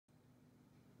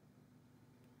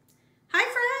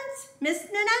Miss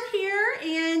Nanette here,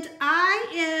 and I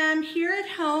am here at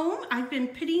home. I've been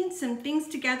putting some things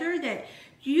together that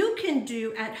you can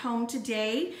do at home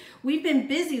today. We've been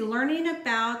busy learning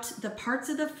about the parts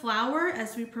of the flower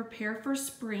as we prepare for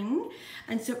spring.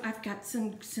 And so I've got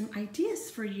some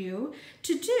ideas for you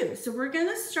to do. So we're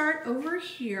gonna start over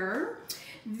here.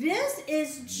 This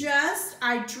is just,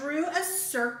 I drew a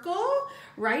circle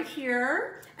right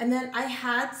here, and then I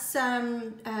had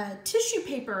some tissue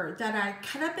paper that I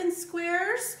cut up in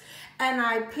squares, and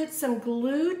I put some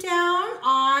glue down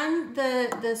on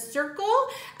the circle,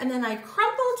 and then I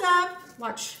crumpled up,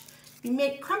 watch,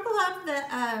 crumple up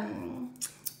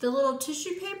the little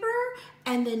tissue paper,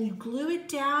 and then you glue it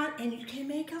down, and you can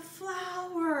make a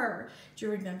flower. Do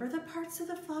you remember the parts of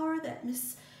the flower that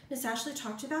Miss Ashley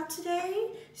talked about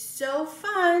today? So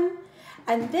fun.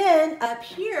 And then up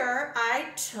here, I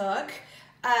took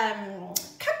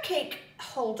cupcake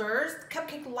holders,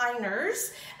 cupcake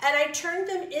liners, and I turned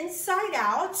them inside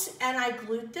out and I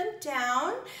glued them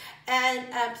down. And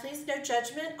please, no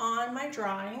judgment on my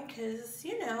drawing, because,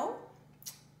 you know,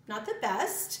 not the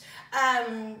best.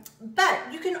 But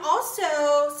you can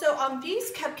also, so on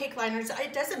these cupcake liners,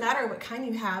 it doesn't matter what kind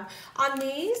you have. On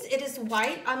these, it is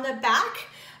white on the back.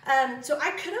 So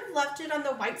I could have left it on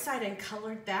the white side and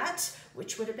colored that,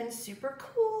 which would have been super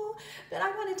cool, but I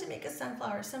wanted to make a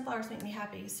sunflower. Sunflowers make me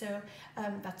happy, so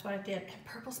that's what I did. And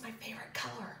purple's my favorite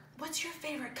color. What's your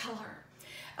favorite color?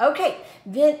 Okay,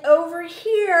 then over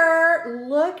here,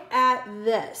 look at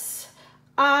this.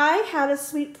 I had a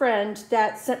sweet friend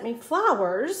that sent me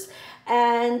flowers,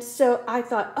 and so I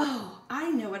thought, oh, I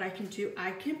know what I can do.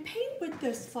 I can paint with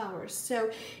those flowers.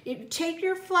 So you take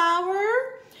your flower,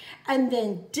 and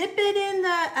then dip it in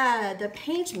the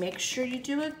paint. Make sure you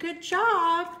do a good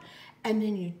job. And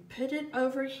then you put it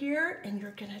over here and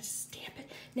you're gonna stamp it.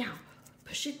 Now,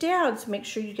 push it down to make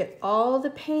sure you get all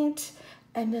the paint,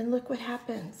 and then look what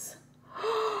happens.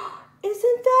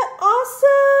 Isn't that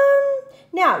awesome?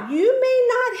 Now, you may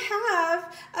not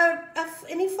have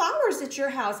any flowers at your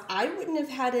house. I wouldn't have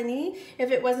had any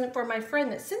if it wasn't for my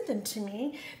friend that sent them to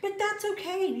me, but that's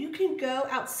okay. You can go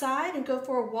outside and go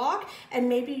for a walk, and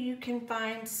maybe you can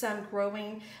find some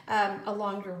growing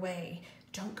along your way.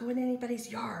 Don't go in anybody's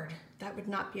yard. That would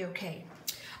not be okay.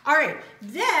 All right,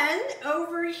 then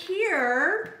over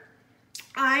here,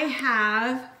 I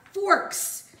have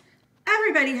forks.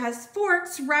 Everybody has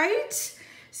forks, right?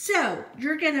 So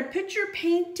you're gonna put your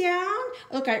paint down.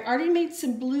 Look, I already made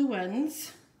some blue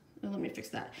ones. Oh, let me fix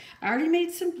that. I already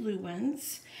made some blue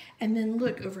ones. And then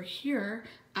look over here,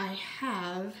 I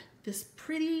have this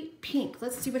pretty pink.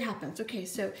 Let's see what happens. Okay,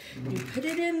 so you put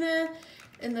it in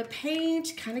the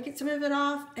paint, kind of get some of it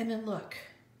off, and then look.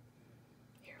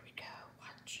 Here we go,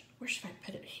 watch. Where should I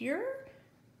put it? Here?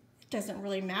 It doesn't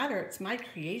really matter, it's my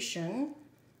creation.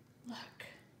 Look.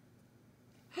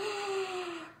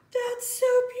 That's so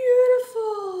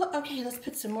beautiful. Okay, let's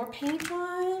put some more paint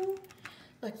on.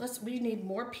 Like, we need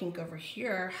more pink over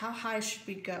here. How high should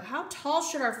we go? How tall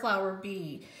should our flower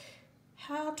be?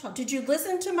 How tall? Did you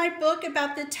listen to my book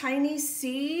about the tiny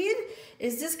seed?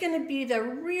 Is this gonna be the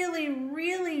really,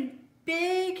 really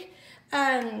big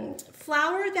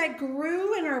flower that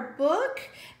grew in our book?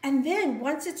 And then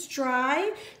once it's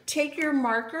dry, take your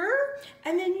marker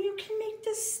and then you can make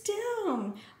the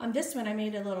stem. On this one, I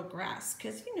made a little grass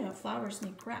because, you know, flowers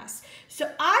need grass.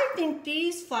 So I think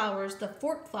these flowers, the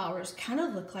fork flowers, kind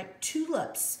of look like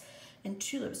tulips. And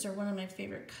tulips are one of my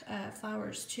favorite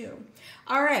flowers too.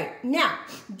 All right, now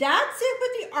that's it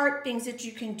with the art things that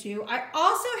you can do. I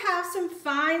also have some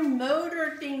fine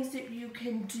motor things that you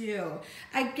can do.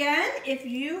 Again, if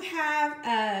you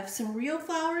have some real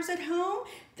flowers at home,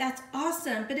 that's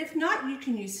awesome. But if not, you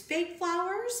can use fake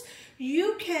flowers.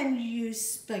 You can use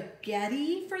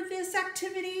spaghetti for this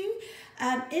activity.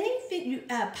 Anything,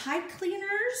 pipe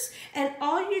cleaners, and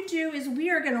all you do is we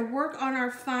are gonna work on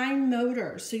our fine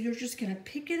motor. So you're just gonna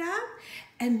pick it up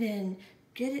and then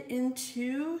get it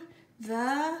into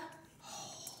the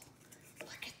hole.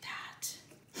 Look at that.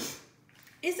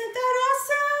 Isn't that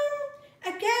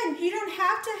awesome? Again, you don't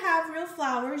have to have real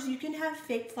flowers. You can have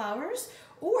fake flowers,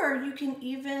 or you can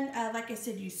even, like I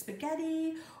said, use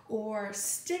spaghetti or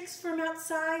sticks from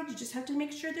outside. You just have to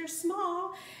make sure they're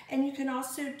small. And you can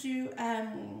also do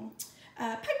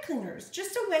pipe cleaners,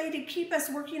 just a way to keep us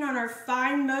working on our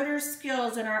fine motor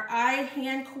skills and our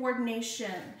eye-hand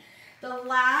coordination. The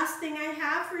last thing I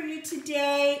have for you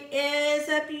today is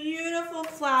a beautiful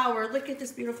flower. Look at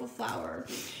this beautiful flower.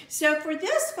 So for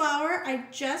this flower, I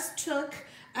just took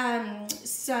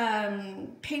some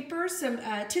paper, some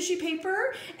tissue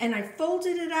paper, and I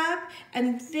folded it up,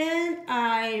 and then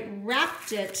I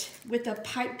wrapped it with a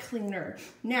pipe cleaner.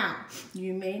 Now,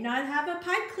 you may not have a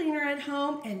pipe cleaner at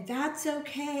home, and that's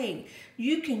okay.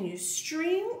 You can use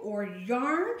string or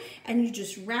yarn, and you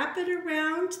just wrap it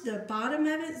around the bottom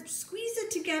of it, squeeze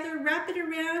it together, wrap it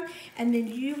around, and then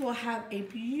you will have a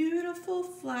beautiful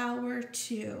flower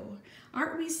too.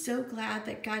 Aren't we so glad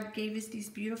that God gave us these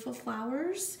beautiful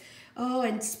flowers? Oh,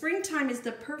 and springtime is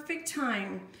the perfect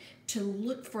time to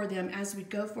look for them as we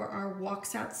go for our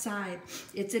walks outside.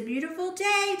 It's a beautiful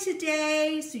day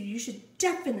today, so you should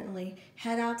definitely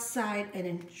head outside and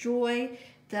enjoy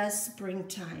the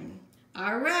springtime.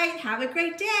 All right, have a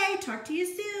great day. Talk to you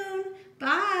soon.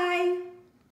 Bye.